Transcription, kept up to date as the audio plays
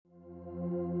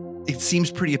It seems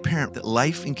pretty apparent that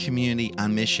life in community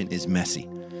on mission is messy,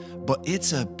 but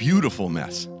it's a beautiful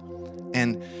mess.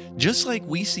 And just like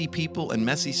we see people in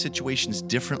messy situations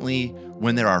differently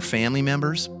when they're our family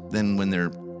members than when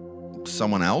they're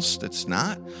someone else that's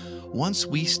not, once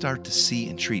we start to see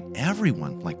and treat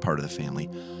everyone like part of the family,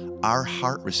 our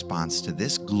heart response to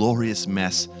this glorious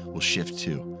mess will shift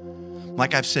too.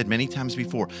 Like I've said many times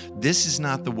before, this is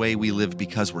not the way we live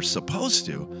because we're supposed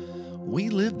to. We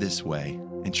live this way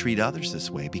and treat others this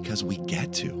way because we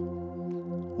get to.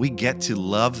 We get to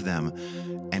love them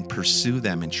and pursue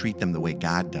them and treat them the way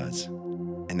God does.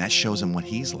 And that shows them what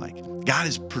He's like. God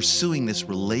is pursuing this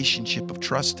relationship of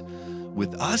trust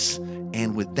with us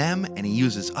and with them, and He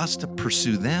uses us to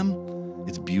pursue them.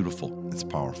 It's beautiful. It's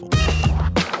powerful.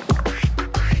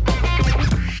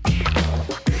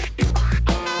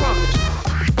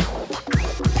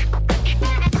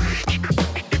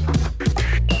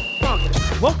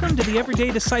 Welcome to the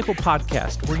Everyday Disciple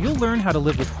Podcast, where you'll learn how to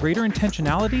live with greater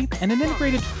intentionality and an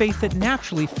integrated faith that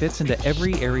naturally fits into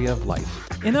every area of life.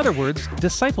 In other words,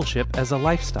 discipleship as a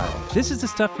lifestyle. This is the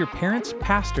stuff your parents,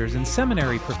 pastors, and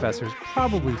seminary professors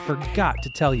probably forgot to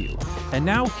tell you. And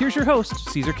now, here's your host,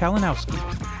 Caesar Kalinowski.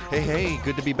 Hey,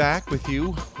 good to be back with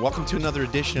you. Welcome to another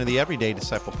edition of the Everyday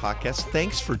Disciple Podcast.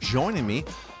 Thanks for joining me.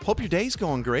 Hope your day's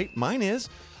going great. Mine is.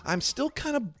 I'm still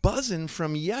kind of buzzing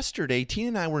from yesterday. Tina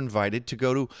and I were invited to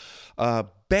go to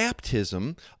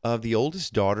baptism of the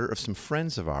oldest daughter of some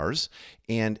friends of ours,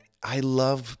 and I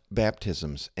love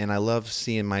baptisms, and I love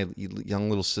seeing my young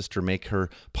little sister make her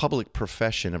public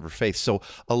profession of her faith. So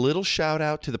a little shout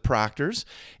out to the Proctors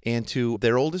and to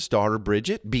their oldest daughter,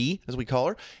 Bridget, B, as we call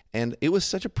her, and it was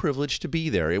such a privilege to be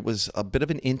there. It was a bit of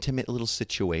an intimate little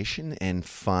situation and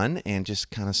fun and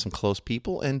just kind of some close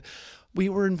people, and we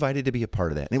were invited to be a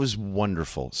part of that, and it was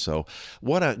wonderful. So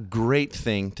what a great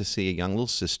thing to see a young little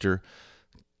sister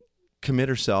commit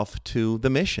herself to the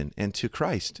mission and to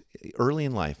Christ early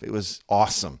in life. It was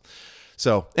awesome.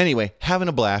 So anyway, having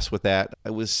a blast with that.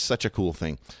 It was such a cool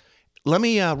thing. Let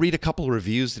me read a couple of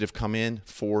reviews that have come in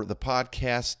for the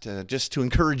podcast, just to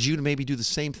encourage you to maybe do the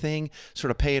same thing,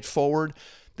 sort of pay it forward.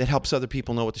 That helps other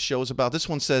people know what the show is about. This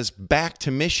one says, Back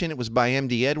to Mission. It was by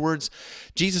M.D. Edwards.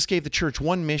 Jesus gave the church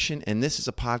one mission, and this is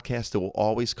a podcast that will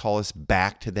always call us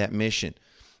back to that mission.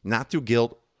 Not through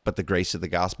guilt, but the grace of the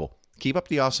gospel. Keep up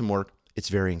the awesome work. It's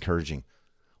very encouraging.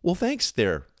 Well, thanks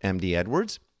there, M.D.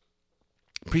 Edwards.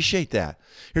 Appreciate that.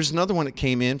 Here's another one that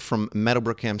came in from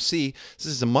Meadowbrook MC. This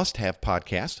is a must-have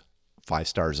podcast. 5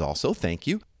 stars also. Thank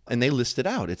you. And they list it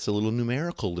out. It's a little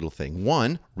numerical little thing.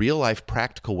 1, real-life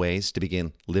practical ways to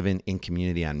begin living in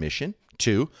community on mission.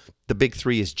 2, the big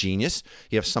 3 is genius.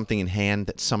 You have something in hand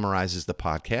that summarizes the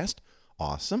podcast.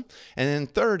 Awesome. And then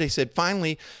 3rd, they said,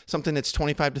 finally, something that's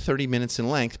 25 to 30 minutes in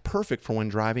length, perfect for when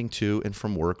driving to and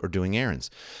from work or doing errands.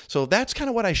 So that's kind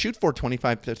of what I shoot for,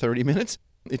 25 to 30 minutes.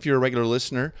 If you're a regular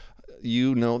listener,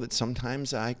 you know that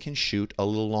sometimes I can shoot a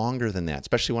little longer than that,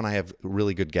 especially when I have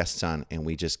really good guests on and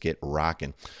we just get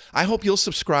rocking. I hope you'll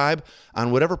subscribe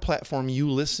on whatever platform you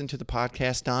listen to the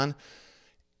podcast on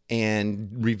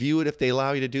and review it if they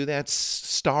allow you to do that,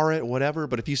 star it, whatever.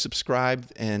 But if you subscribe,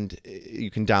 and you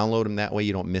can download them that way,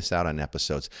 you don't miss out on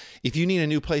episodes. If you need a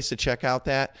new place to check out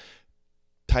that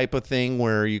type of thing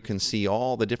where you can see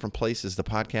all the different places the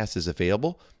podcast is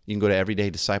available, you can go to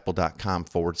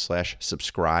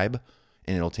everydaydisciple.com/subscribe,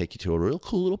 and it'll take you to a real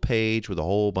cool little page with a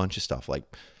whole bunch of stuff. Like,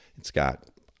 it's got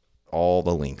all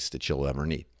the links that you'll ever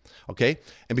need. Okay?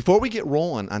 And before we get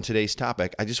rolling on today's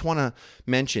topic, I just want to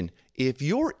mention, if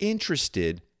you're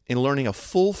interested in learning a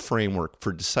full framework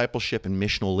for discipleship and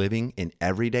missional living in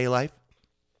everyday life,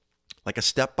 like a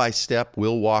step-by-step,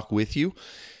 we'll walk with you,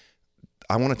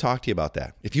 I want to talk to you about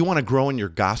that. If you want to grow in your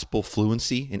gospel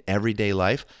fluency in everyday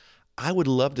life, I would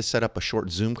love to set up a short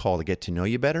Zoom call to get to know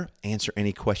you better, answer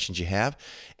any questions you have,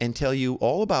 and tell you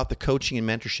all about the coaching and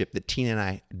mentorship that Tina and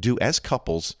I do as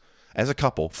a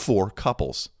couple for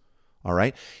couples. All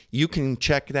right? You can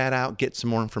check that out, get some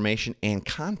more information, and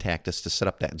contact us to set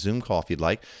up that Zoom call if you'd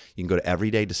like. You can go to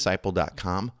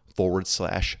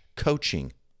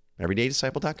everydaydisciple.com/coaching.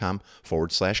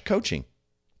 everydaydisciple.com/coaching.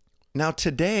 Now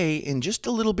today, in just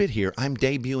a little bit here, I'm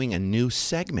debuting a new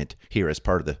segment here as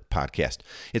part of the podcast.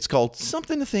 It's called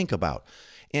Something to Think About.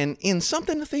 And in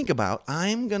Something to Think About,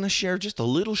 I'm going to share just a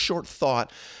little short thought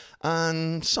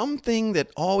on something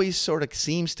that always sort of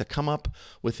seems to come up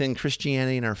within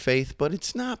Christianity and our faith, but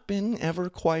it's not been ever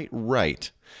quite right.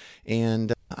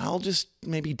 And I'll just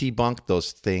maybe debunk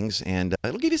those things, and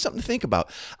it'll give you something to think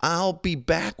about. I'll be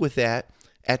back with that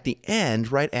at the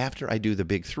end, right after I do the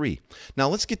big three. Now,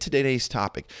 let's get to today's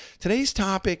topic. Today's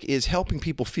topic is helping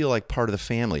people feel like part of the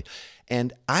family.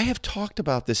 And I have talked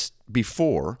about this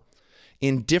before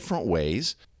in different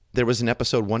ways. There was an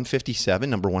episode 157,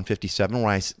 number 157,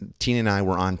 where Tina and I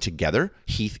were on together.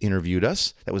 Heath interviewed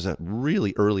us. That was a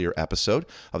really earlier episode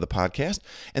of the podcast.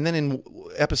 And then in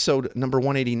episode number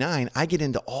 189, I get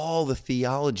into all the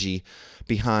theology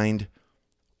behind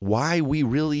why we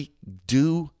really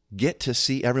do get to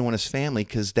see everyone as family,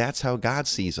 because that's how God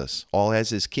sees us, all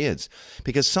as his kids.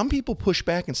 Because some people push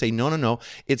back and say, no,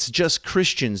 it's just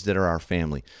Christians that are our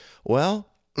family. Well,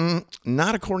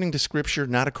 not according to Scripture,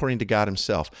 not according to God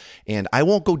himself. And I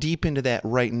won't go deep into that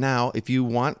right now. If you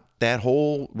want that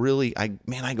whole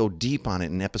I go deep on it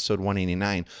in episode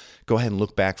 189. Go ahead and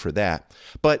look back for that.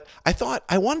 But I thought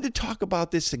I wanted to talk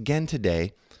about this again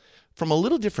today from a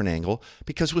little different angle,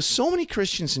 because with so many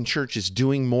Christians and churches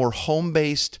doing more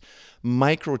home-based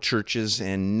micro churches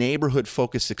and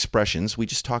neighborhood-focused expressions, we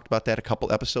just talked about that a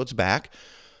couple episodes back,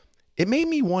 it made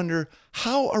me wonder,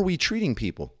 how are we treating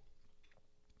people?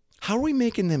 How are we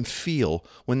making them feel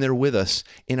when they're with us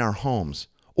in our homes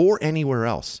or anywhere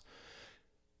else?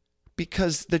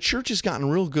 Because the church has gotten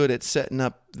real good at setting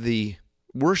up the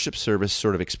worship service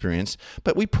sort of experience,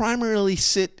 but we primarily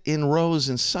sit in rows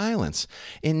in silence.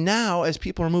 And now, as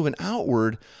people are moving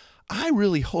outward, I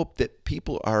really hope that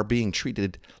people are being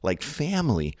treated like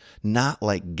family, not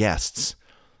like guests.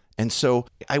 And so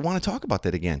I want to talk about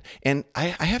that again. And I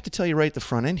have to tell you right at the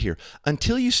front end here,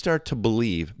 until you start to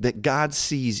believe that God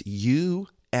sees you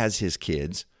as his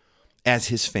kids, as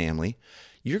his family,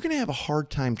 you're going to have a hard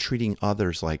time treating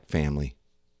others like family.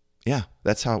 Yeah,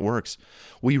 that's how it works.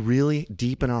 We really,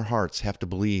 deep in our hearts, have to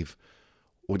believe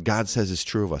what God says is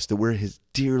true of us, that we're his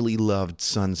dearly loved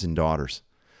sons and daughters,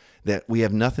 that we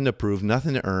have nothing to prove,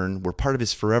 nothing to earn. We're part of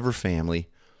his forever family.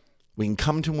 We can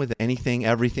come to him with anything,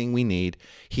 everything we need.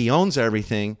 He owns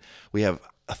everything. We have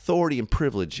authority and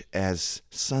privilege as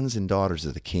sons and daughters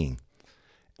of the King.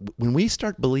 When we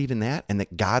start believing that, and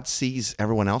that God sees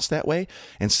everyone else that way,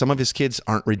 and some of his kids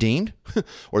aren't redeemed,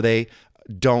 or they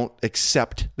don't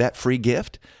accept that free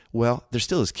gift, well, they're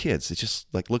still his kids. It's just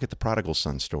like, look at the prodigal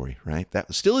son story, right? That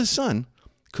was still his son.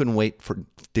 Couldn't wait to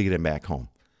get him back home.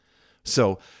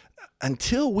 So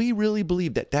until we really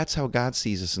believe that that's how God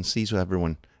sees us and sees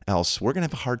everyone else, we're going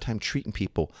to have a hard time treating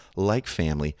people like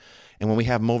family. And when we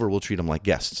have them over, we'll treat them like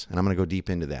guests. And I'm going to go deep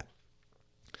into that.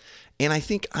 And I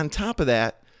think on top of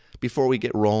that, before we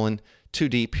get rolling too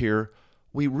deep here,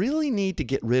 we really need to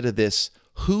get rid of this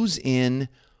who's in,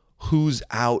 who's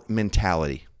out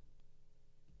mentality.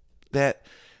 That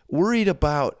worried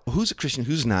about who's a Christian,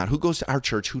 who's not, who goes to our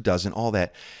church, who doesn't, all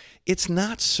that. It's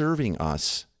not serving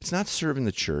us. It's not serving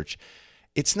the church.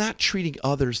 It's not treating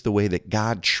others the way that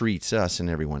God treats us and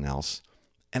everyone else.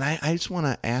 And I just want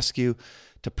to ask you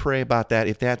to pray about that.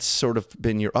 If that's sort of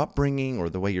been your upbringing or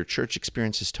the way your church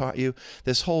experience has taught you,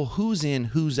 this whole who's in,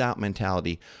 who's out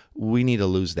mentality, we need to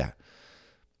lose that.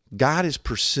 God is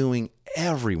pursuing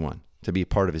everyone to be a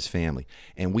part of his family,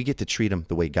 and we get to treat them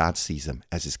the way God sees them,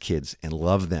 as his kids, and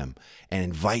love them and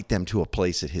invite them to a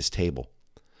place at his table.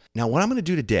 Now, what I'm going to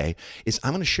do today is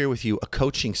I'm going to share with you a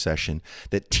coaching session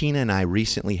that Tina and I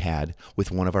recently had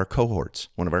with one of our cohorts,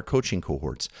 one of our coaching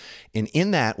cohorts. And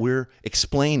in that, we're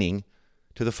explaining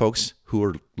to the folks who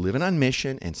are living on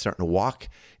mission and starting to walk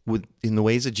in the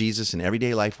ways of Jesus in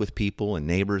everyday life with people and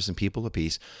neighbors and people of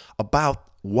peace about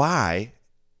why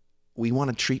we want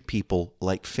to treat people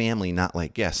like family, not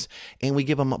like guests. And we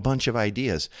give them a bunch of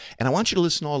ideas. And I want you to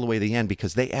listen all the way to the end,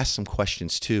 because they ask some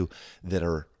questions too that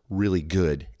are really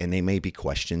good, and they may be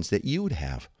questions that you would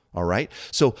have. All right?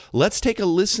 So let's take a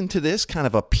listen to this, kind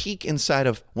of a peek inside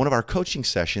of one of our coaching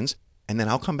sessions, and then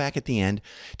I'll come back at the end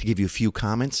to give you a few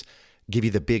comments, give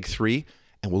you the big three,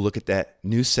 and we'll look at that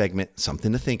new segment,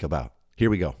 something to think about. Here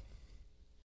we go.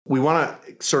 We want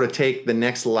to sort of take the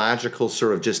next logical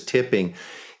sort of just tipping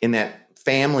in that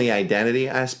family identity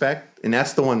aspect. And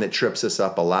that's the one that trips us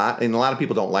up a lot. And a lot of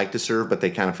people don't like to serve, but they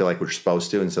kind of feel like we're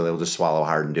supposed to. And so they'll just swallow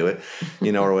hard and do it,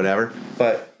 or whatever.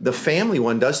 But the family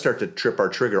one does start to trip our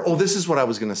trigger. Oh, this is what I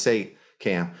was going to say,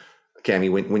 Cammie,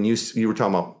 when you were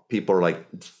talking about people are like,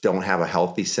 don't have a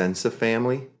healthy sense of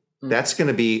family. That's going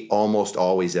to be almost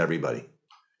always everybody,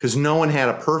 because no one had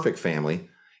a perfect family.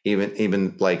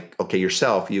 Even like, okay,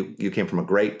 yourself, you came from a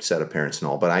great set of parents and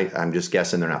all, but I'm just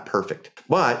guessing they're not perfect.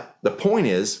 But the point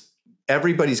is,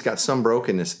 everybody's got some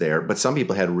brokenness there, but some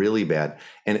people had really bad.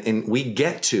 And we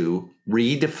get to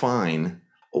redefine,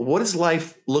 what does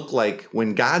life look like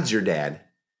when God's your dad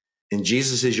and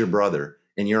Jesus is your brother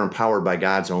and you're empowered by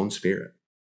God's own Spirit?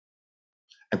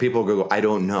 And people go, I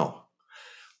don't know.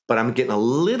 but I'm getting a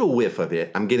little whiff of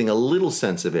it. I'm getting a little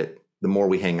sense of it the more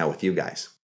we hang out with you guys.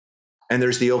 And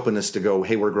there's the openness to go,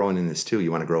 hey, we're growing in this too.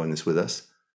 You want to grow in this with us?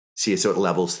 See, so it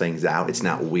levels things out. It's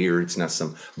not weird. It's not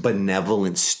some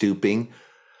benevolent stooping.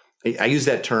 I use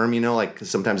that term, like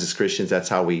sometimes as Christians, that's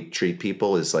how we treat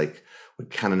people, is like we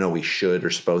kind of know we should or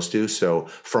supposed to. So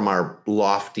from our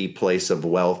lofty place of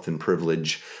wealth and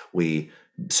privilege, we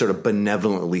sort of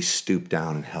benevolently stoop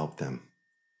down and help them.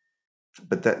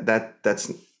 But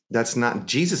that's not,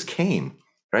 Jesus came,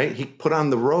 right? He put on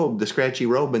the robe, the scratchy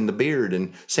robe and the beard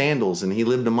and sandals, and he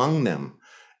lived among them.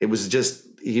 It was just,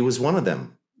 he was one of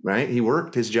them, right? He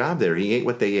worked his job there. He ate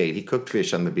what they ate. He cooked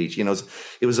fish on the beach.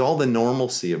 It was all the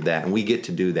normalcy of that. And we get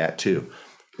to do that too.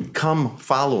 Come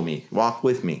follow me, walk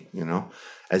with me,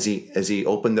 as he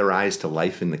opened their eyes to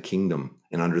life in the kingdom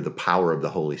and under the power of the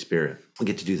Holy Spirit. We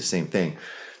get to do the same thing.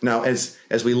 Now, as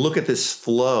we look at this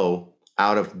flow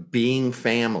out of being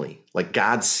family, like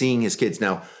God seeing his kids.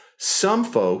 Now, some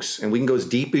folks, and we can go as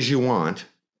deep as you want,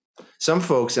 some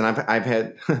folks, and I've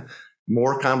had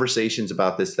more conversations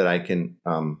about this that I can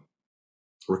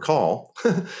recall,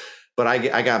 but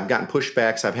I've gotten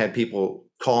pushbacks. I've had people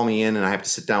call me in and I have to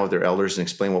sit down with their elders and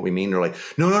explain what we mean. They're like,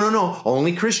 no.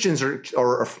 Only Christians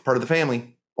are part of the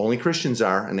family. Only Christians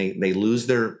are, and they lose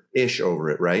their ish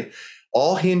over it, right?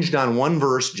 All hinged on one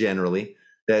verse generally,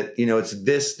 that, it's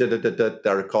this that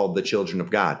are called the children of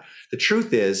God. The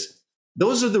truth is,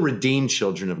 those are the redeemed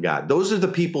children of God. Those are the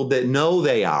people that know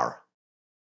they are.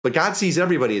 But God sees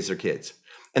everybody as their kids.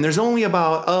 And there's only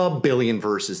about 1 billion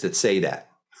verses that say that.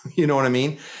 You know what I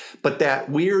mean? But that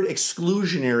weird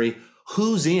exclusionary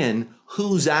who's in,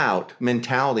 who's out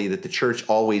mentality that the church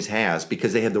always has,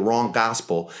 because they had the wrong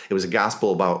gospel. It was a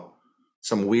gospel about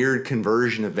some weird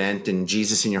conversion event and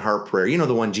Jesus in your heart prayer,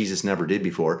 the one Jesus never did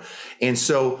before. And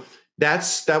so that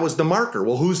was the marker.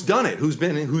 Well, who's done it? Who's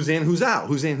been in, who's in, who's out?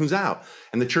 Who's in, who's out?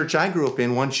 And the church I grew up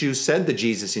in, once you said the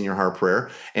Jesus in your heart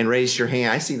prayer and raised your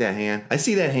hand, I see that hand. I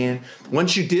see that hand.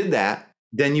 Once you did that,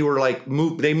 then you were like,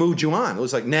 they moved you on. It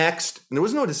was like, next. And there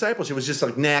was no discipleship. It was just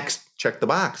like, next, check the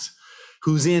box.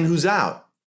 Who's in, who's out?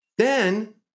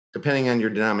 Then, depending on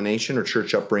your denomination or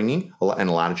church upbringing, and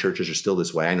a lot of churches are still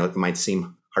this way. I know it might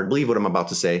seem hard to believe what I'm about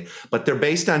to say, but they're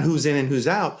based on who's in and who's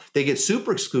out. They get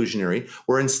super exclusionary,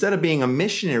 where instead of being a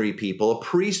missionary people, a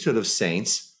priesthood of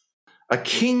saints, a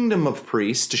kingdom of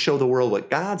priests to show the world what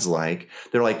God's like,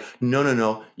 they're like,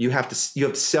 no, you have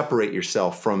to separate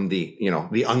yourself from the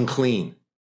unclean.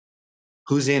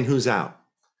 Who's in, who's out?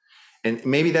 And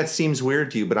maybe that seems weird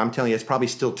to you, but I'm telling you, it's probably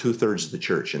still 2/3 of the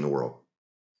church in the world,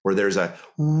 where there's a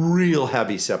real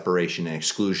heavy separation and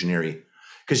exclusionary,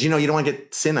 because you don't want to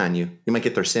get sin on you. You might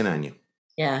get their sin on you.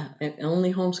 Yeah, I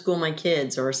only homeschool my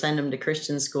kids or send them to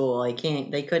Christian school.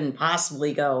 They couldn't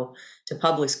possibly go to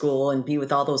public school and be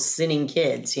with all those sinning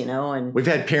kids, and we've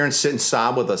had parents sit and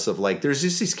sob with us of like, there's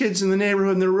just these kids in the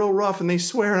neighborhood and they're real rough and they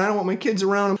swear and I don't want my kids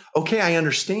around them. Okay, I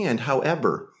understand.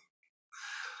 However,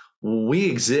 we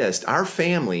exist, our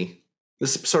family,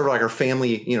 this is sort of like our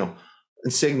family,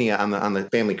 insignia on the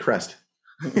family crest.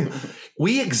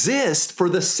 We exist for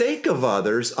the sake of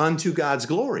others unto God's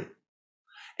glory.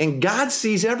 And God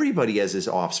sees everybody as his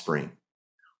offspring.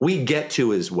 We get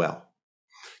to as well.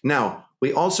 Now,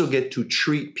 we also get to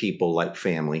treat people like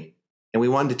family. And we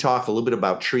wanted to talk a little bit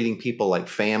about treating people like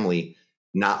family,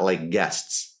 not like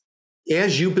guests.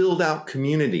 As you build out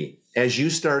community, as you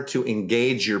start to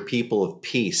engage your people of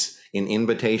peace in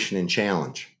invitation and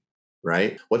challenge,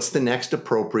 right? What's the next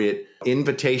appropriate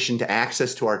invitation to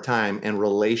access to our time and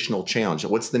relational challenge?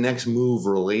 What's the next move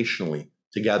relationally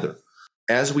together?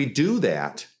 As we do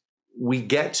that, we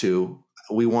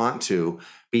want to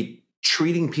be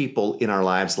treating people in our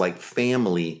lives like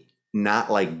family, not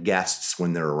like guests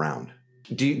when they're around.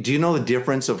 Do you know the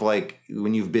difference of like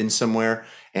when you've been somewhere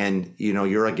and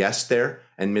you're a guest there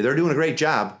and they're doing a great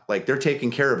job, like they're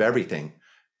taking care of everything,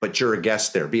 but you're a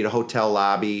guest there, be it a hotel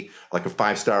lobby, like a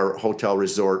 5-star hotel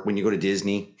resort when you go to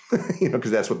Disney,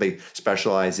 because that's what they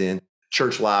specialize in,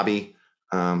 church lobby,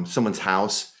 someone's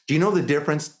house. Do you know the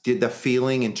difference, the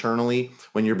feeling internally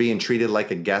when you're being treated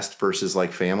like a guest versus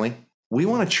like family? We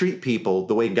want to treat people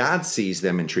the way God sees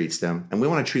them and treats them, and we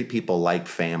want to treat people like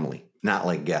family, not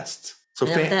like guests. So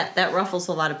that ruffles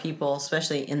a lot of people,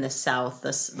 especially in the South,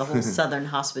 the whole Southern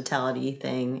hospitality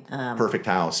thing. Perfect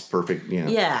house, perfect,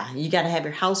 Yeah, you got to have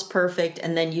your house perfect,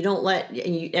 and then you don't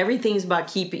everything's about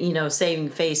keeping, saving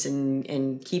face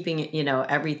and keeping it,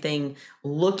 everything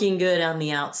looking good on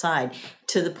the outside,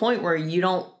 to the point where you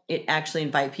don't actually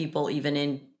invite people even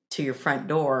into your front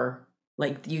door.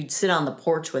 Like you'd sit on the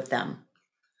porch with them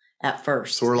at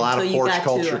first. So where a lot of porch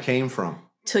culture came from.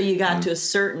 till you got to a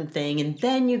certain thing, and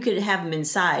then you could have them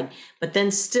inside. But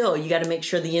then still, you got to make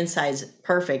sure the inside's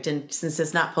perfect. And since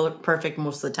it's not perfect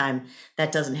most of the time,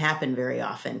 that doesn't happen very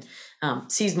often.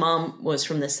 C's mom was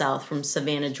from the South, from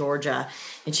Savannah, Georgia,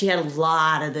 and she had a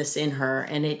lot of this in her,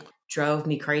 and it drove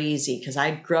me crazy because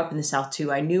I grew up in the South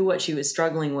too. I knew what she was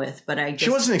struggling with, but she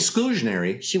wasn't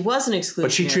exclusionary. She wasn't exclusionary,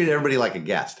 but she treated everybody like a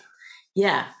guest.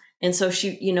 Yeah. And so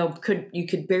she, you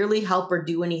could barely help her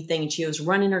do anything. And she was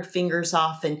running her fingers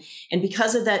off. And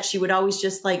because of that, she would always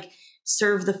just like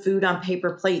serve the food on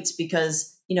paper plates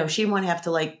because, she didn't want to have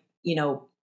to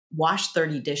wash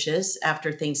 30 dishes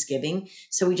after Thanksgiving.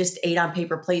 So we just ate on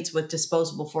paper plates with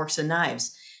disposable forks and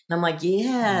knives. And I'm like,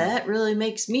 yeah, that really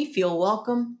makes me feel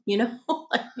welcome.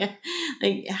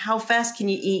 Like how fast can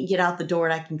you eat and get out the door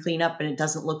and I can clean up and it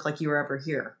doesn't look like you were ever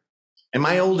here. And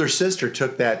my older sister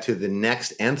took that to the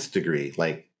next nth degree,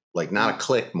 like not a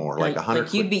click more, like 100.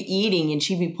 Like you'd be eating and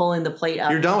she'd be pulling the plate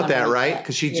out. You're done with that, right?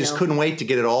 Because she just couldn't wait to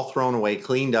get it all thrown away,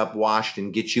 cleaned up, washed,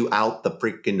 and get you out the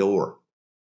freaking door.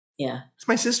 Yeah. It's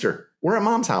my sister. We're at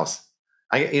mom's house.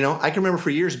 I can remember for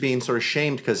years being sort of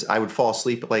shamed because I would fall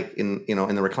asleep like in the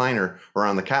recliner or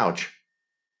on the couch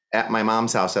at my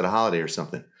mom's house at a holiday or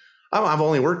something. I've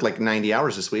only worked like 90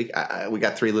 hours this week. We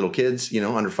got 3 little kids,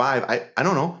 under 5. I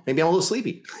don't know. Maybe I'm a little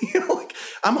sleepy.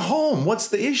 I'm home. What's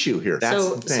the issue here?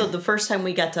 So the first time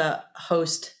we got to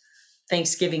host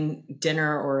Thanksgiving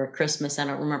dinner or Christmas, I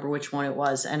don't remember which one it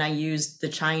was, and I used the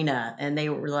china, and they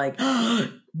were like,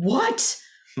 "What?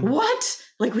 What?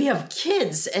 Like we have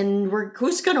kids, and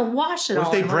who's going to wash it all?"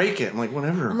 What if they break it? I'm like,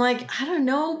 whatever. I'm like, I don't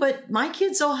know, but my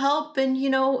kids will help, and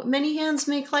many hands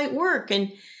make light work,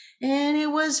 and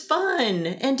it was fun.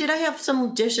 And did I have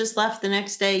some dishes left the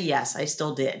next day? Yes, I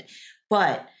still did.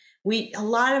 But a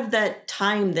lot of that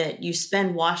time that you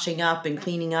spend washing up and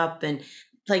cleaning up and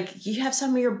like you have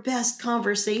some of your best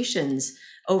conversations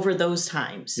over those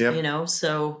times,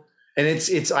 so. And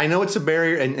it's, I know it's a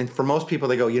barrier. And for most people,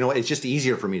 they go, it's just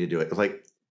easier for me to do it.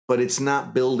 But it's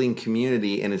not building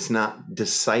community and it's not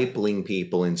discipling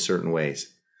people in certain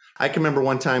ways. I can remember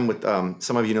one time with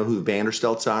some of you know who the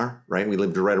Vanderstelts are, right? We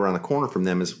lived right around the corner from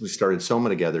them as we started Soma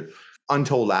together,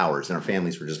 untold hours, and our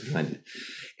families were just behind it.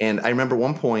 And I remember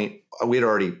one point, we had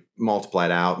already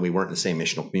multiplied out and we weren't in the same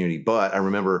missional community, but I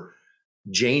remember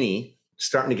Janie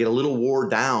starting to get a little wore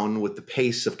down with the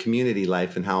pace of community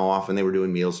life and how often they were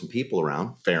doing meals and people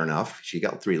around. Fair enough. She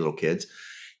got 3 little kids.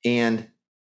 And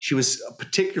she was,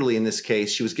 particularly in this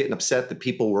case, she was getting upset that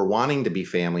people were wanting to be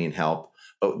family and help,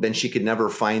 but then she could never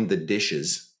find the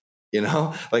dishes,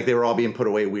 like they were all being put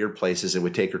away weird places. It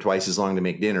would take her twice as long to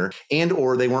make dinner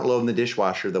or they weren't loading the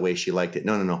dishwasher the way she liked it.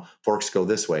 No. Forks go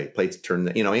this way, plates turn,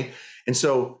 And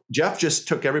so Jeff just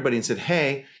took everybody and said,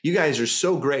 hey, you guys are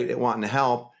so great at wanting to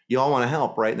help. You all want to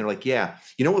help, right? And they're like, yeah.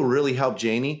 What would really help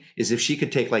Janie is if she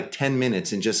could take like 10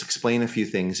 minutes and just explain a few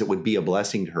things, it would be a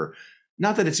blessing to her.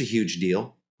 Not that it's a huge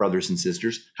deal, brothers and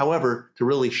sisters. However, to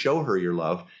really show her your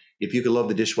love, if you could load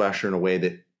the dishwasher in a way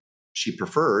that she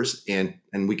prefers and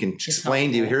we can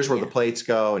explain to you, here's where the plates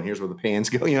go and here's where the pans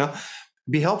go,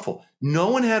 be helpful. No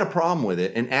one had a problem with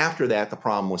it. And after that, the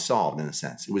problem was solved in a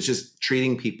sense. It was just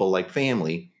treating people like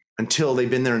family until they've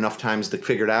been there enough times to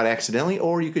figure it out accidentally.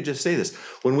 Or you could just say this.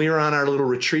 When we were on our little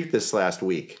retreat this last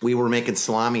week, we were making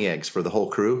salami eggs for the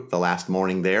whole crew the last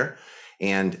morning there.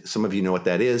 And some of you know what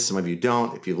that is. Some of you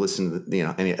don't. If you've listened to the,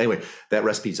 anyway, that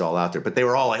recipe's all out there. But they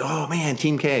were all like, oh man,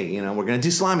 Team K, we're going to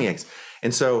do salami eggs.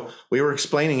 And so we were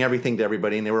explaining everything to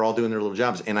everybody and they were all doing their little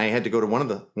jobs. And I had to go to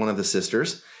one of the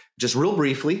sisters just real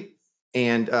briefly.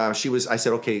 And I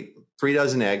said, okay, 3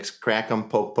 dozen eggs, crack them,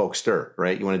 poke, stir,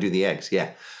 right? You want to do the eggs.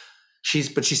 Yeah.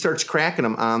 But she starts cracking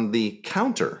them on the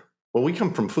counter. Well, we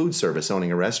come from food service,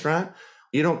 owning a restaurant.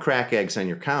 You don't crack eggs on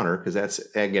your counter because that's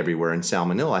egg everywhere and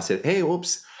salmonella. I said, hey,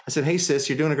 whoops. I said, hey, sis,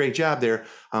 you're doing a great job there.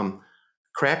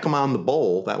 Crack them on the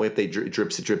bowl. That way, if they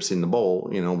drips, it drips in the bowl,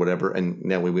 whatever. And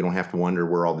that way we don't have to wonder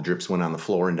where all the drips went on the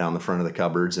floor and down the front of the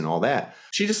cupboards and all that.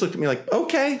 She just looked at me like,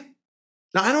 okay.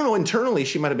 Now, I don't know. Internally,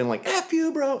 she might have been like, F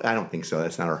you, bro. I don't think so.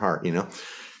 That's not her heart,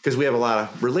 because we have a lot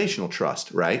of relational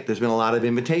trust, right? There's been a lot of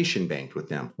invitation banked with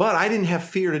them. But I didn't have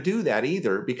fear to do that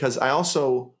either because I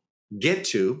also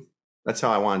that's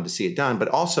how I wanted to see it done. But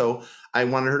also I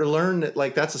wanted her to learn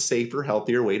that that's a safer,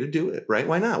 healthier way to do it, right?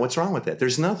 Why not? What's wrong with that?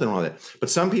 There's nothing wrong with it. But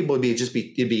some people it'd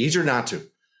be easier not to.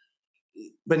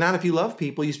 But not if you love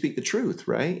people, you speak the truth,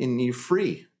 right? And you're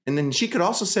free. And then she could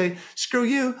also say, screw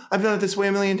you, I've done it this way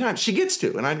a million times. She gets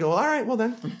to. And I'd go, all right, well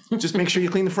then, just make sure you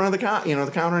clean the front of the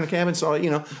the counter in the cabin. So,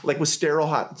 like with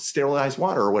sterilized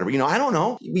water or whatever. I don't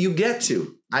know. You get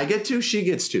to. I get to, she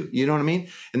gets to. You know what I mean?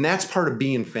 And that's part of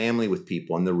being family with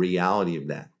people and the reality of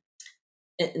that.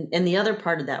 and the other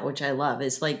part of that, which I love,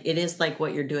 is like, it is like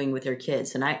what you're doing with your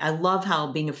kids. And I love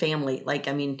how being a family, like,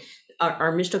 I mean,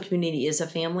 our Missional community is a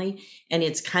family, and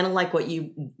it's kind of like what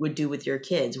you would do with your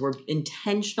kids. We're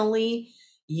intentionally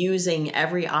using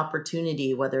every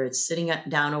opportunity, whether it's sitting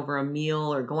down over a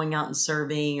meal or going out and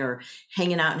serving or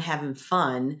hanging out and having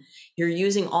fun. You're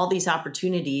using all these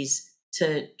opportunities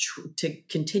to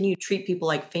continue to treat people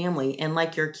like family. And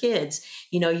like your kids,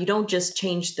 you don't just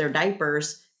change their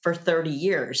diapers for 30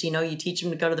 years. You teach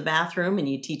them to go to the bathroom, and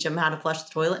you teach them how to flush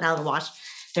the toilet and how to wash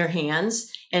their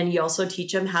hands. And you also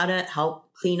teach them how to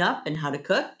help clean up and how to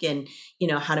cook and,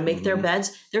 how to make their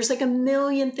beds. There's like a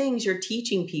million things you're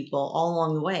teaching people all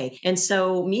along the way. And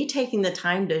so me taking the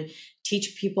time to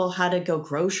teach people how to go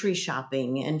grocery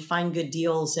shopping and find good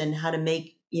deals and how to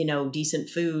make decent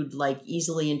food, like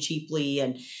easily and cheaply.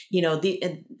 And,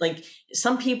 like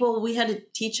some people, we had to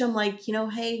teach them like,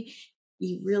 hey,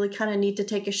 you really kind of need to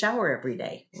take a shower every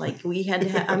day. Like we had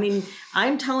to I mean,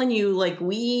 I'm telling you, like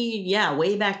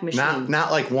way back machine.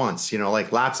 Not like once,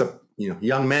 like lots of,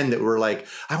 young men that were like,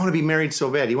 I want to be married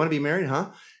so bad. You want to be married, huh?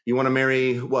 You want to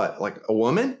marry what? Like a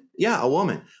woman? Yeah, a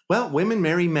woman. Well, women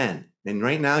marry men. And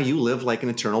right now you live like an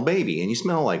eternal baby and you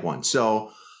smell like one. So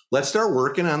let's start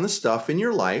working on the stuff in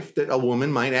your life that a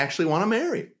woman might actually want to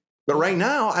marry. But right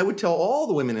now, I would tell all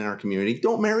the women in our community,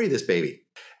 don't marry this baby.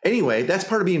 Anyway, that's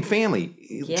part of being family.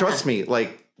 Yeah. Trust me,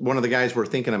 like one of the guys we're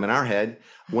thinking of in our head,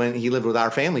 when he lived with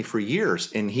our family for years,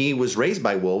 and he was raised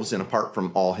by wolves and apart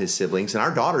from all his siblings, and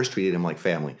our daughters treated him like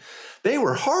family. They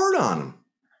were hard on him.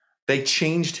 They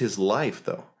changed his life,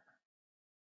 though.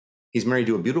 He's married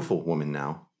to a beautiful woman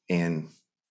now, and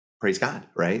praise God,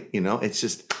 right? It's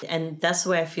just. And that's the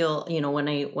way I feel, when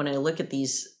I look at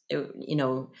these,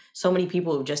 so many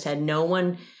people who've just had no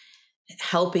one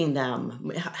helping them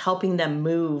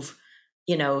move,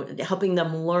 helping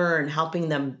them learn, helping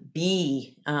them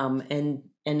be.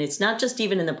 And it's not just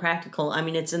even in the practical. I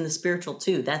mean, it's in the spiritual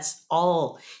too. It's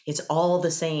all the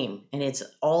same. And it's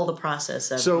all the process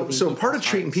of. So part of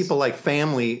treating people like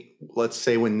family, let's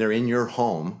say when they're in your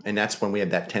home, and that's when we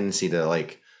have that tendency to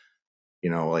like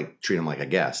treat them like a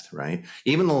guest, right?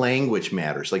 Even the language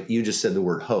matters. Like you just said the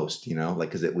word host,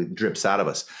 because it drips out of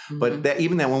us. Mm-hmm. But that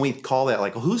when we call that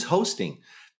like, who's hosting,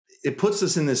 it puts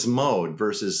us in this mode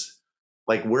versus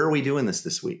like, where are we doing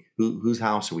this week? Whose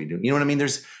house are we doing? You know what I mean?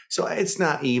 So it's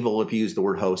not evil if you use the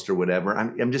word host or whatever.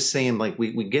 I'm just saying like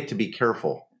we get to be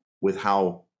careful with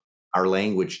how our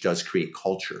language does create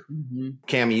culture. Mm-hmm.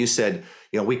 Cami, you said,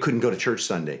 we couldn't go to church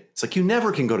Sunday. It's like, you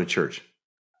never can go to church.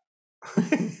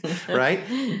 Right?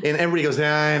 And everybody goes,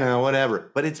 I know,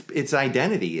 whatever. But it's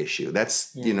identity issue.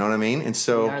 That's, you know what I mean? And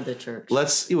so we are the church.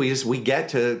 We get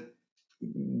to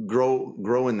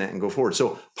grow in that and go forward.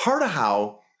 So part of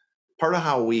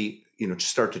how we,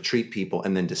 start to treat people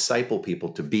and then disciple people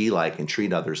to be like and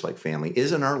treat others like family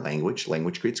is in our language.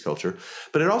 Language creates culture,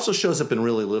 but it also shows up in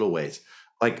really little ways.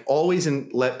 Like always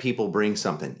let people bring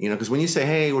something, because when you say,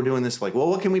 hey, we're doing this, like, well,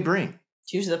 what can we bring?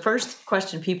 It's usually the first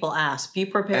question people ask. Be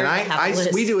prepared.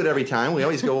 And we do it every time. We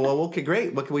always go, well, okay,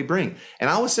 great. What can we bring? And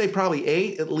I always say probably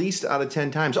 8 at least out of 10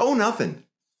 times. Oh, nothing.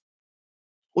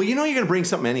 Well, you're going to bring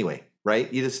something anyway,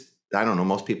 right? You just, I don't know.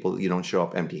 Most people, you don't show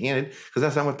up empty-handed because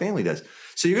that's not what family does.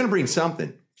 So you're going to bring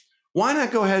something. Why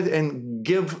not go ahead and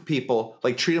give people,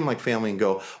 like treat them like family and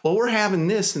go, well, we're having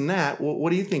this and that. Well,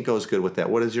 what do you think goes good with that?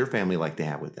 What does your family like to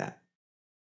have with that?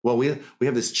 Well, we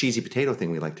have this cheesy potato thing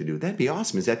we like to do. That'd be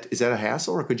awesome. Is that a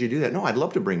hassle, or could you do that? No, I'd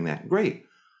love to bring that. Great.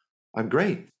 I'm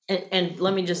great. And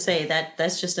let me just say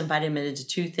that's just invited them into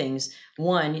 2 things.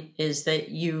 One is that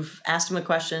you've asked them a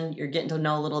question, you're getting to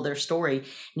know a little of their story, and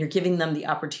you're giving them the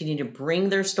opportunity to bring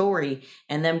their story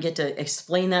and them get to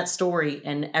explain that story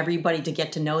and everybody to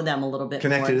get to know them a little bit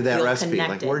connected more, to that recipe.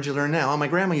 Like, where'd you learn that? Oh, my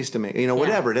grandma used to make,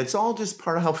 whatever. That's all just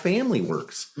part of how family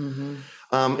works.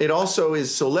 Mm-hmm. It also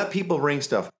is, so let people bring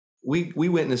stuff. We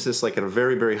witnessed this like at a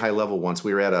very, very high level once.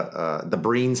 We were at the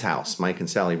Breen's house, Mike and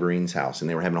Sally Breen's house, and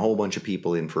they were having a whole bunch of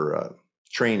people in for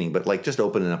training, but like just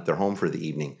opening up their home for the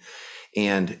evening.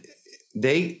 And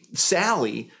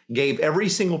Sally gave every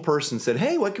single person, said,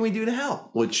 hey, what can we do to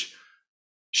help? Which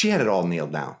she had it all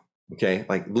nailed down. Okay.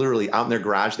 Like literally out in their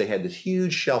garage, they had this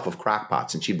huge shelf of crock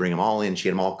pots and she'd bring them all in. She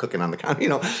had them all cooking on the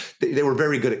counter. They were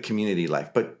very good at community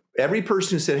life, but every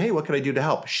person who said, hey, what can I do to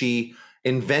help? She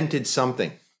invented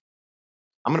something.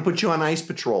 I'm going to put you on ice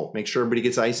patrol. Make sure everybody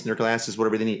gets ice in their glasses,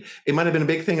 whatever they need. It might have been a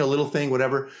big thing, a little thing,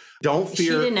 whatever. Don't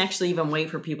fear. She didn't actually even wait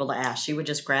for people to ask. She would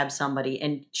just grab somebody,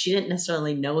 and she didn't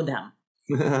necessarily know them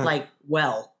like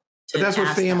well. But that's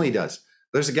what family does.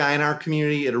 There's a guy in our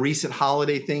community at a recent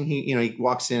holiday thing. He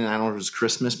walks in, I don't know if it was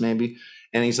Christmas maybe,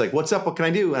 And he's like, what's up? What can I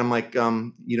do? And I'm like,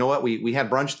 you know what? We had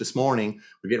brunch this morning.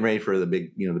 We're getting ready for the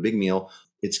big meal.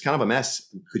 It's kind of a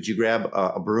mess. Could you grab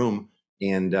a broom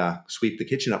and sweep the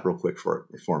kitchen up real quick for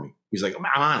me? He's like, I'm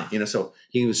on it. So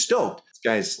he was stoked. This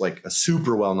guy's like a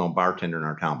super well-known bartender in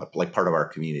our town, but like part of our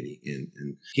community.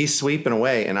 And he's sweeping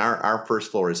away. And our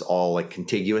first floor is all like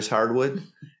contiguous hardwood.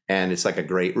 And it's like a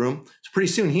great room. So pretty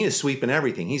soon he is sweeping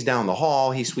everything. He's down the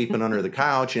hall. He's sweeping under the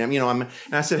couch. And and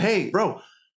I said, hey, bro,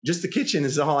 just the kitchen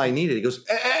is all I needed. He goes,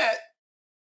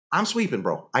 I'm sweeping,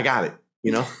 bro. I got it.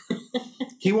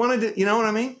 He wanted to, you know what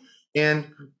I mean? And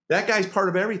that guy's part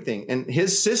of everything. And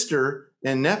his sister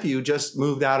and nephew just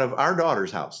moved out of our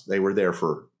daughter's house. They were there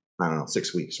for,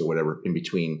 6 weeks or whatever in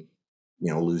between,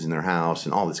 losing their house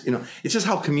and all this. It's just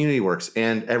how community works.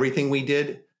 And everything we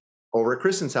did over at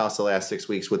Kristen's house the last 6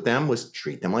 weeks with them was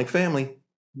treat them like family.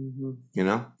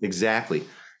 Exactly.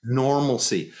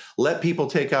 Normalcy. Let people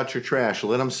take out your trash.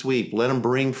 Let them sweep. Let them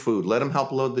bring food. Let them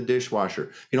help load the dishwasher.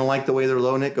 If you don't like the way they're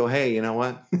loading it, go, hey, you know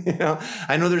what?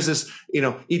 I know there's this,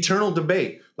 eternal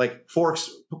debate, like forks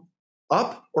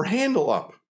up or handle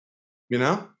up,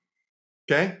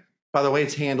 Okay. By the way,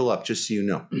 it's handle up, just so you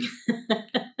know.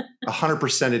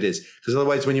 100% it is. Because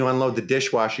otherwise, when you unload the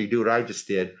dishwasher, you do what I just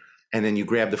did. And then you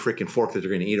grab the freaking fork that they're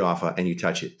going to eat off of and you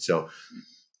touch it. So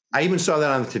I even saw that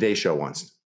on the Today Show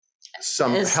once. As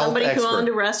somebody who owned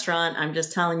a restaurant, I'm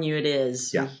just telling you it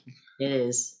is. Yeah. It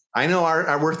is. I know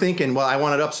we're thinking, well, I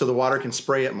want it up so the water can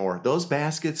spray it more. Those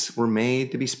baskets were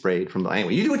made to be sprayed from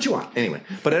anyway, you do what you want. Anyway,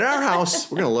 but at our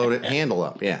house, we're going to load it, handle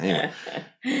up. Yeah.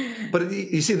 Anyway. But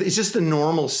you see, it's just the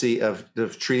normalcy of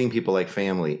treating people like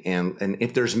family. And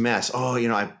if there's mess, a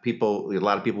lot of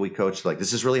people we coach like,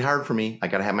 this is really hard for me. I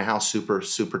got to have my house super,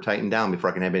 super tightened down before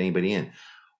I can have anybody in.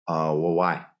 Well,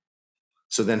 why?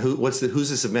 So then who's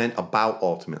this event about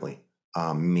ultimately?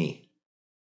 Me.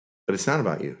 But it's not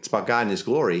about you. It's about God and his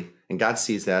glory. And God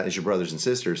sees that as your brothers and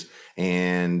sisters.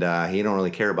 And he don't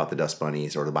really care about the dust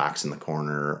bunnies or the box in the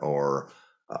corner or,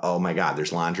 oh my God,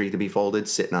 there's laundry to be folded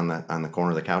sitting on the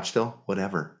corner of the couch still.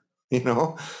 Whatever,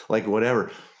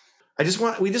 whatever. We just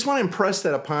want to impress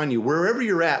that upon you. Wherever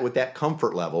you're at with that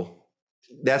comfort level,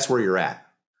 that's where you're at.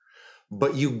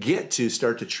 But you get to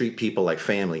start to treat people like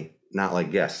family, not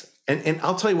like guests. And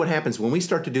I'll tell you what happens when we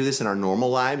start to do this in our normal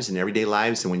lives and everyday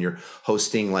lives. And when you're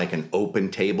hosting like an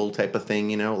open table type of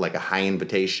thing, like a high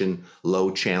invitation,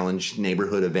 low challenge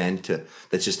neighborhood event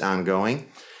that's just ongoing.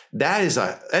 That's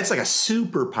like a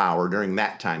superpower during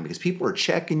that time because people are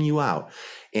checking you out.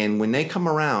 And when they come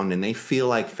around and they feel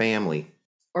like family.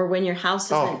 Or when your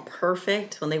house isn't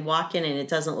perfect, when they walk in and it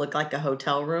doesn't look like a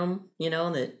hotel room,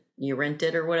 that you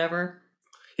rented or whatever.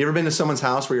 You ever been to someone's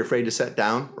house where you're afraid to sit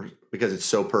down because it's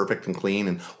so perfect and clean?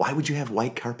 And why would you have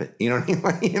white carpet? You know what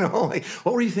I mean? Like,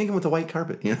 what were you thinking with the white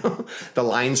carpet? The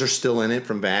lines are still in it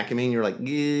from vacuuming. You're like,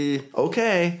 yeah,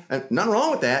 okay. Nothing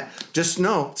wrong with that. Just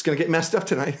know it's going to get messed up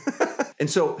tonight. And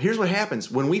so here's what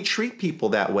happens. When we treat people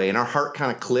that way and our heart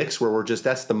kind of clicks where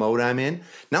that's the mode I'm in,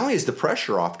 not only is the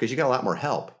pressure off because you got a lot more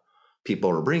help.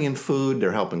 People are bringing food,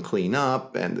 they're helping clean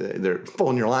up, and they're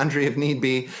folding your laundry if need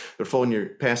be. They're folding your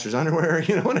pastor's underwear,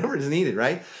 whatever is needed,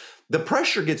 right? The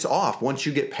pressure gets off once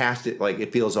you get past it, like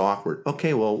it feels awkward.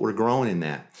 Okay, well, we're growing in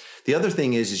that. The other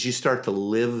thing is you start to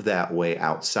live that way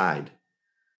outside.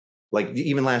 Like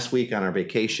even last week on our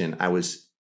vacation, I was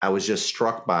just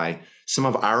struck by some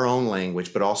of our own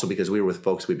language, but also because we were with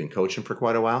folks we've been coaching for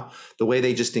quite a while, the way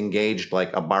they just engaged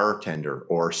like a bartender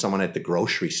or someone at the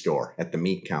grocery store, at the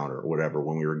meat counter or whatever,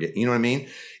 when we were getting, you know what I mean?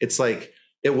 It's like,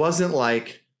 it wasn't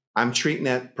like I'm treating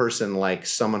that person like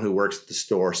someone who works at the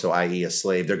store. So i.e. a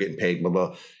slave, they're getting paid, blah,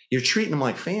 blah. You're treating them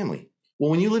like family.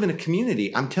 Well, when you live in a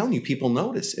community, I'm telling you, people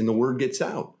notice and the word gets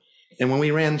out. And when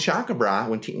we ran Shaka Bra,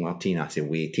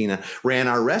 Tina ran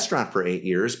our restaurant for 8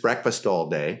 years, breakfast all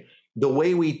day, the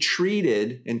way we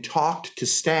treated and talked to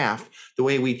staff, the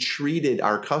way we treated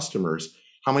our customers,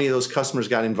 how many of those customers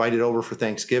got invited over for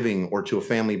Thanksgiving or to a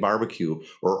family barbecue,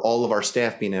 or all of our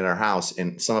staff being at our house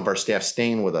and some of our staff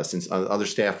staying with us and other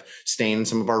staff staying in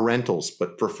some of our rentals,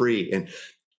 but for free. And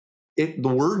the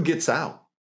word gets out.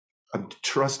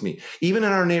 Trust me, even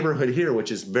in our neighborhood here,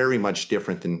 which is very much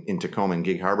different than in Tacoma and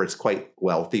Gig Harbor, it's quite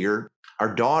wealthier.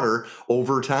 Our daughter,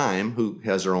 over time, who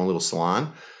has her own little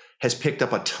salon, has picked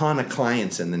up a ton of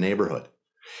clients in the neighborhood.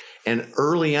 And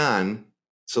early on,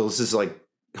 so this is like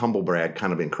humble brag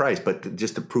kind of in Christ, but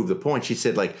just to prove the point, she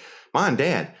said like, Mom,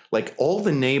 Dad, like all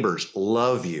the neighbors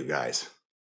love you guys.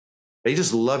 They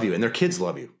just love you, and their kids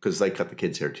love you because they cut the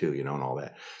kids' hair too, and all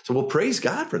that. So we'll praise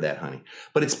God for that, honey.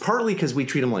 But it's partly because we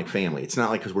treat them like family. It's not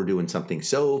like because we're doing something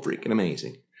so freaking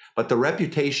amazing. But the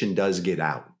reputation does get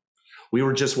out. We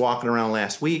were just walking around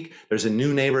last week. There's a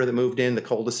new neighbor that moved in the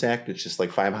cul-de-sac. It's just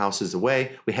like 5 houses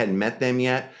away. We hadn't met them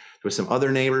yet. There were some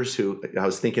other neighbors who, I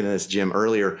was thinking of this, Jim,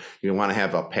 earlier, you want to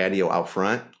have a patio out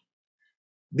front.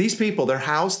 These people, their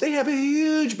house, they have a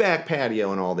huge back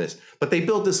patio and all this, but they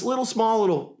built this small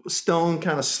little stone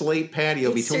kind of slate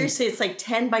patio seriously, it's like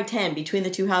 10 by 10 between the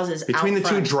two houses. Between the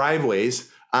two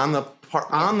driveways on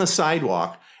the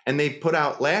sidewalk. And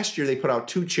last year they put out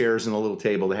 2 chairs and a little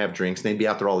table to have drinks, and they'd be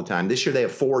out there all the time. This year they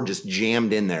have 4 just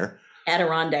jammed in there.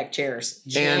 Adirondack chairs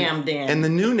jammed in. And the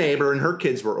new neighbor and her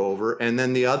kids were over, and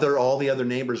then all the other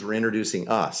neighbors were introducing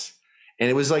us. And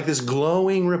it was like this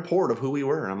glowing report of who we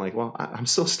were. And I'm like, well, I'm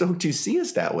so stoked you see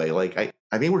us that way. Like,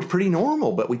 I think we're pretty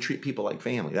normal, but we treat people like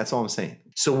family. That's all I'm saying.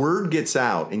 So word gets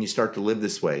out and you start to live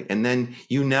this way. And then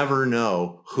you never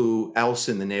know who else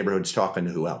in the neighborhood's talking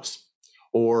to who else.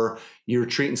 Or you're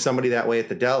treating somebody that way at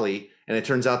the deli, and it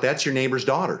turns out that's your neighbor's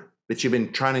daughter that you've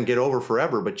been trying to get over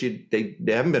forever, but they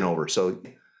haven't been over. So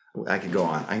I could go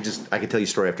on. I could tell you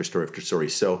story after story after story.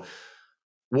 So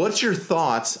what's your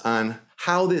thoughts on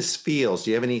how this feels?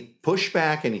 Do you have any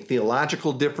pushback, any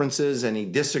theological differences, any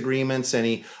disagreements,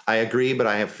 any I agree, but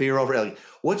I have fear over it? Like,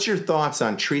 what's your thoughts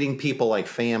on treating people like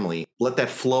family? Let that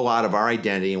flow out of our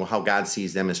identity and how God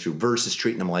sees them as true versus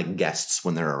treating them like guests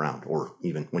when they're around or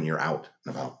even when you're out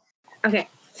and about. Okay.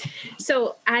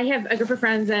 So I have a group of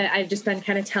friends that I've just been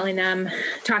kind of talking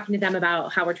to them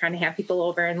about how we're trying to have people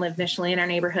over and live missionally in our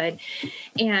neighborhood.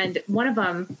 And one of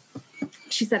them,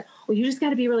 she said, well, you just got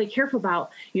to be really careful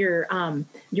about your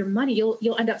money.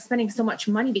 You'll end up spending so much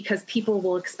money because people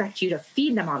will expect you to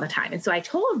feed them all the time. And so I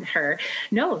told her,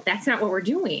 no, that's not what we're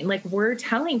doing. Like, we're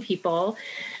telling people,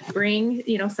 bring,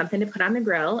 something to put on the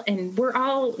grill, and we're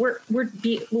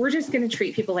just going to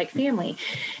treat people like family.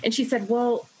 And she said,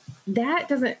 well,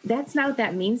 that's not what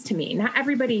that means to me. Not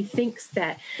everybody thinks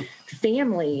that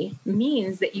family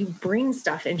means that you bring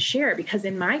stuff and share, because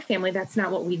in my family, that's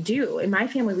not what we do. In my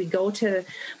family, we go to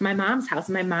my mom's house.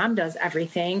 My mom does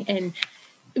everything, and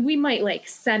we might like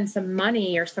send some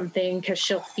money or something because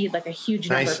she'll feed like a huge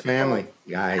number nice of family. people.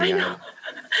 Yeah. I know.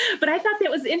 But I thought that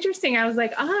was interesting. I was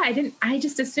like, I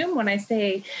just assume when I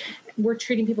say we're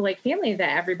treating people like family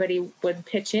that everybody would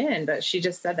pitch in, but she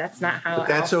just said that's not how. But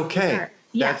that's okay.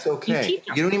 Yeah, that's okay.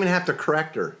 You don't even have to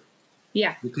correct her.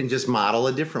 Yeah. You can just model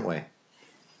a different way.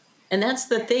 And that's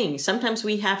the thing. Sometimes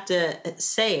we have to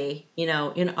say, in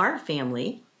our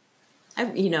family,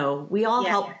 we all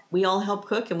help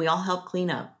cook and we all help clean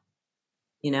up,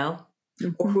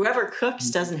 or whoever cooks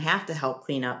doesn't have to help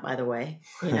clean up, by the way,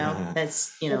 that's,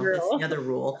 that's the other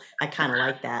rule. I kind of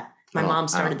like that. My mom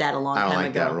started that a long time ago. I don't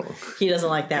like that rule. He doesn't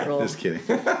like that rule. Just kidding.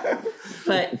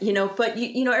 But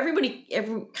everybody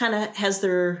kind of has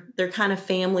their kind of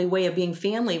family way of being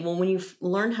family. Well, when you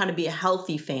learn how to be a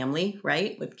healthy family,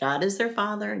 right, with God as their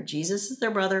father and Jesus as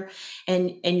their brother,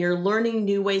 and you're learning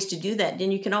new ways to do that,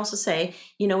 then you can also say,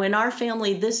 in our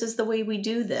family, this is the way we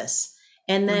do this.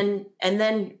 And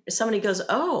then somebody goes,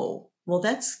 oh, well,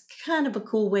 that's kind of a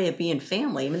cool way of being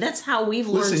family. I mean, that's how we've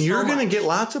learned. Listen, you're going to get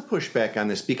lots of pushback on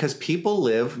this because people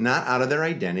live not out of their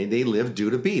identity. They live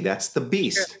due to be. That's the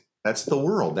beast. Sure. That's the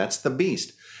world. That's the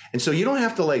beast. And so you don't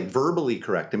have to like verbally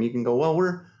correct them. You can go, well,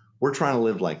 we're trying to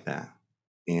live like that.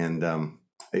 And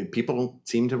people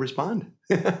seem to respond.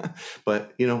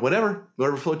 But, whatever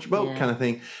floats your boat kind of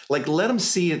thing. Like, let them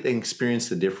see it and experience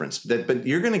the difference. But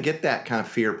you're going to get that kind of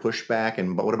fear pushback.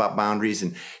 And but what about boundaries?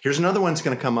 And here's another one that's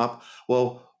going to come up.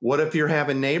 Well, what if you're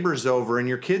having neighbors over and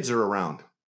your kids are around?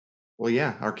 Well,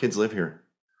 yeah, our kids live here.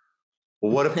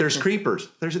 Well, what if there's creepers?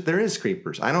 There is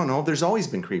creepers. I don't know. There's always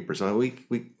been creepers.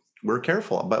 We're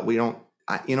careful, but we don't.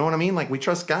 You know what I mean? Like, we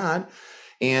trust God,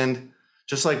 and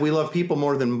just like we love people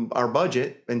more than our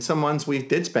budget. And some months we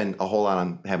did spend a whole lot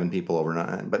on having people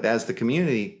over. But as the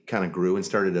community kind of grew and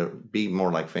started to be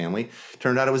more like family,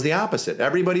 turned out it was the opposite.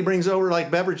 Everybody brings over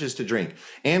like beverages to drink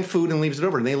and food and leaves it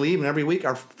over. And they leave, and every week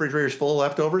our refrigerator's full of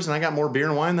leftovers, and I got more beer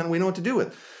and wine than we know what to do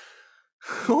with.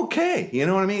 Okay, you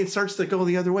know what I mean? It starts to go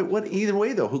the other way. Either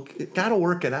way, though, got to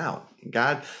work it out.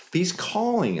 God, if he's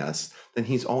calling us, then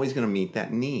he's always going to meet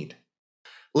that need.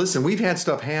 Listen, we've had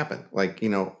stuff happen. Like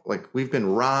we've been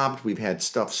robbed. We've had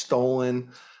stuff stolen.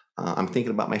 I'm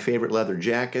thinking about my favorite leather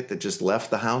jacket that just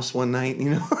left the house one night,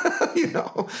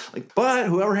 but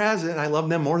whoever has it, I love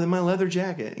them more than my leather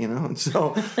jacket, And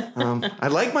so I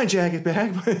like my jacket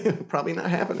back, but probably not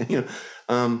happening,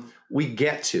 We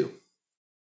get to.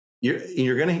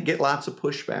 You're going to get lots of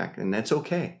pushback, and that's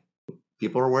okay.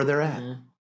 People are where they're at.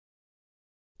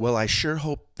 Well, I sure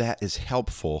hope that is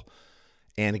helpful.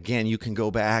 And again, you can go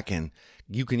back and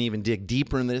you can even dig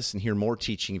deeper in this and hear more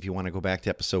teaching if you want to go back to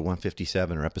episode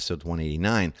 157 or episode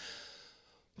 189.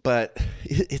 But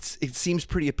it seems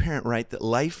pretty apparent, right, that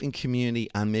life in community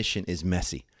on mission is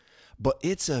messy. But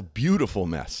it's a beautiful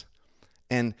mess.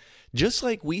 And just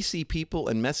like we see people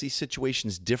in messy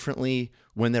situations differently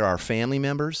when they're our family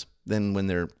members than when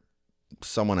they're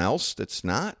someone else that's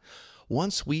not,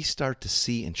 once we start to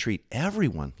see and treat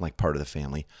everyone like part of the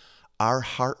family, our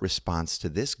heart response to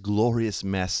this glorious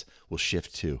mess will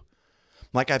shift too.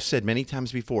 Like I've said many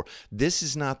times before, this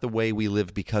is not the way we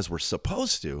live because we're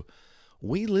supposed to.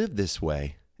 We live this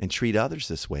way and treat others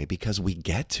this way because we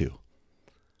get to.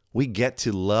 We get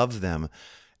to love them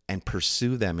and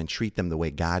pursue them and treat them the way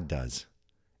God does.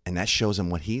 And that shows them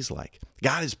what he's like.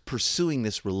 God is pursuing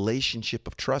this relationship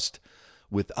of trust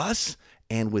with us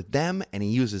and with them, and he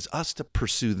uses us to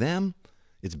pursue them.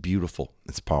 It's beautiful.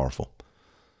 It's powerful.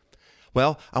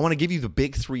 Well, I want to give you the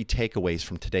big 3 takeaways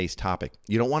from today's topic.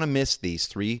 You don't want to miss these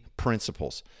 3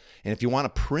 principles. And if you want a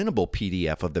printable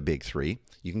PDF of the big 3,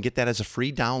 you can get that as a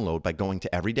free download by going to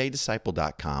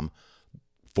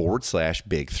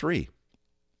everydaydisciple.com/big3.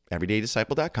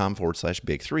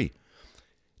 everydaydisciple.com/big3.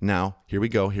 Now, here we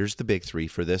go. Here's the big 3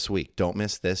 for this week. Don't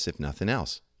miss this if nothing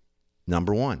else.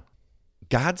 Number 1,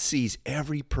 God sees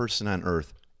every person on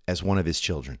earth as one of his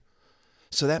children.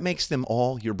 So that makes them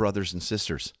all your brothers and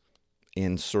sisters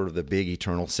in sort of the big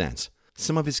eternal sense.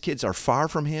 Some of his kids are far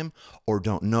from him or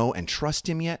don't know and trust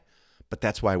him yet, but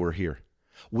that's why we're here.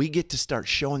 We get to start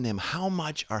showing them how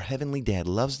much our heavenly dad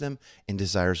loves them and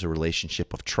desires a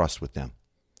relationship of trust with them.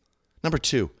 Number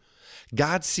 2,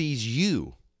 God sees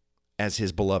you as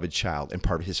his beloved child and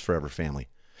part of his forever family.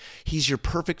 He's your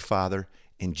perfect father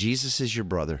and Jesus is your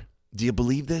brother. Do you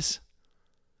believe this?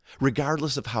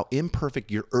 Regardless of how imperfect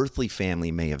your earthly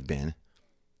family may have been,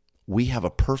 we have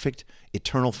a perfect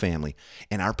eternal family,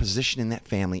 and our position in that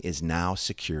family is now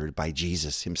secured by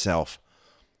Jesus himself.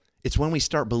 It's when we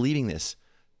start believing this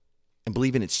and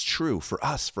believing it's true for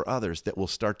us, for others, that we'll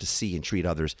start to see and treat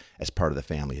others as part of the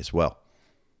family as well.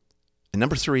 And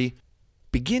number 3,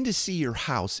 begin to see your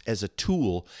house as a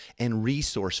tool and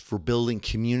resource for building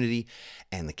community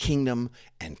and the kingdom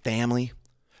and family.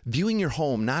 Viewing your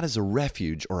home not as a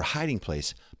refuge or a hiding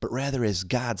place, but rather as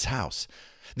God's house.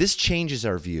 This changes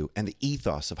our view and the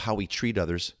ethos of how we treat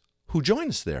others who join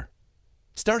us there.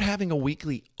 Start having a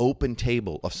weekly open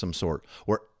table of some sort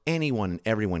where anyone and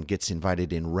everyone gets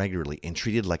invited in regularly and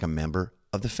treated like a member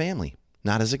of the family,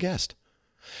 not as a guest.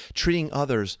 Treating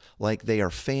others like they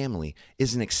are family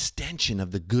is an extension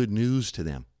of the good news to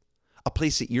them. A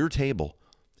place at your table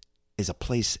is a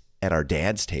place at our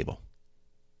dad's table.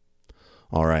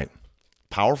 All right.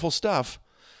 Powerful stuff.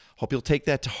 Hope you'll take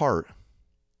that to heart.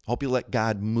 Hope you'll let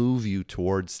God move you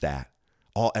towards that.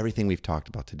 Everything we've talked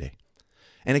about today.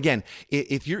 And again,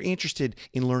 if you're interested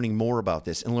in learning more about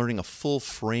this and learning a full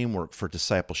framework for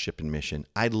discipleship and mission,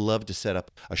 I'd love to set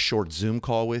up a short Zoom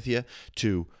call with you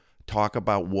to talk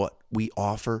about what we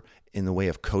offer in the way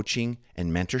of coaching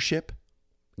and mentorship.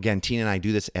 Again, Tina and I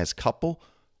do this as couple,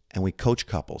 and we coach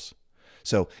couples.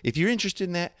 So if you're interested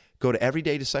in that, go to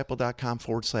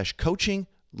everydaydisciple.com/coaching.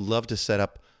 Love to set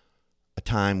up a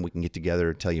time we can get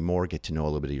together, tell you more, get to know a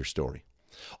little bit of your story.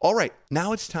 All right,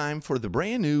 now it's time for the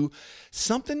brand new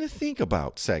Something to Think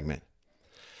About segment.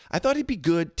 I thought it'd be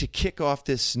good to kick off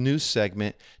this new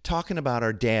segment talking about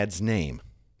our dad's name.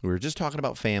 We were just talking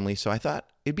about family, so I thought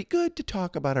it'd be good to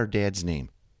talk about our dad's name.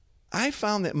 I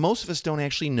found that most of us don't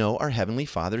actually know our Heavenly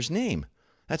Father's name.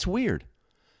 That's weird.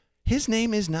 His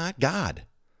name is not God.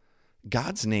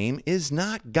 God's name is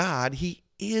not God. He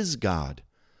is God.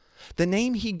 The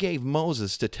name he gave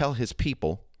Moses to tell his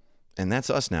people, and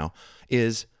that's us now,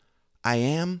 is I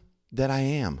am that I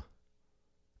am.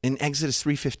 In Exodus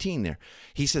 3:15 there,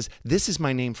 he says, this is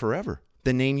my name forever,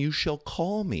 the name you shall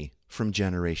call me from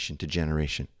generation to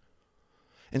generation.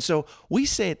 And so we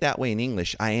say it that way in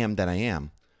English, I am that I am.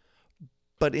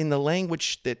 But in the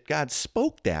language that God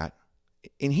spoke that,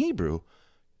 in Hebrew,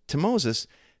 to Moses,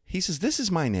 he says, this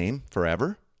is my name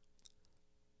forever.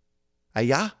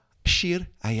 Ayah, Ashir,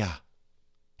 Ayah.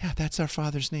 Yeah, that's our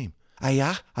Father's name.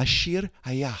 Ayah, Ashir,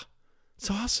 Ayah. It's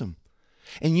awesome.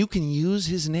 And you can use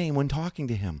his name when talking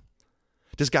to him.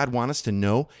 Does God want us to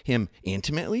know him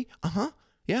intimately?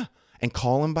 Yeah. And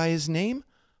call him by his name?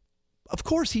 Of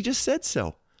course, he just said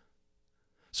so.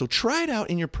 So try it out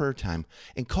in your prayer time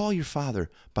and call your Father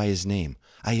by his name.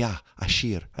 Ayah,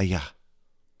 Ashir, Ayah.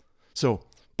 So,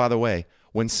 by the way,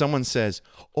 when someone says,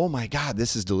 oh my God,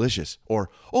 this is delicious, or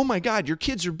oh my God, your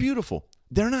kids are beautiful,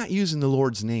 they're not using the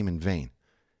Lord's name in vain.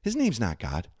 His name's not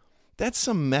God. That's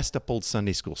some messed up old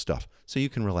Sunday school stuff, so you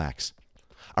can relax.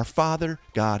 Our Father,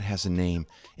 God, has a name,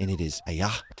 and it is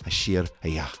Ayah, Ashir,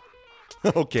 Ayah.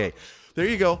 Okay, There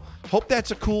you go. Hope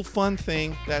that's a cool, fun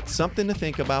thing. That's something to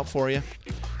think about for you.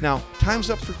 Now, time's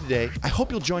up for today. I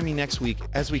hope you'll join me next week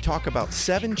as we talk about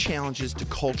 7 challenges to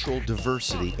cultural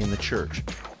diversity in the church.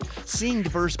 Seeing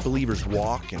diverse believers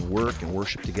walk and work and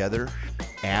worship together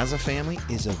as a family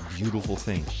is a beautiful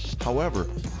thing. However,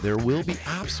 there will be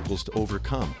obstacles to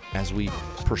overcome as we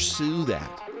pursue that.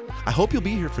 I hope you'll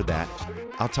be here for that.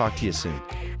 I'll talk to you soon.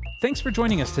 Thanks for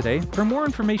joining us today. For more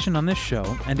information on this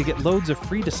show and to get loads of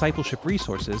free discipleship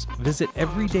resources, visit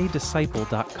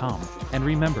everydaydisciple.com. And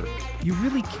remember, you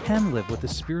really can live with the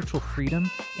spiritual freedom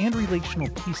and relational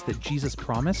peace that Jesus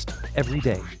promised every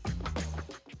day.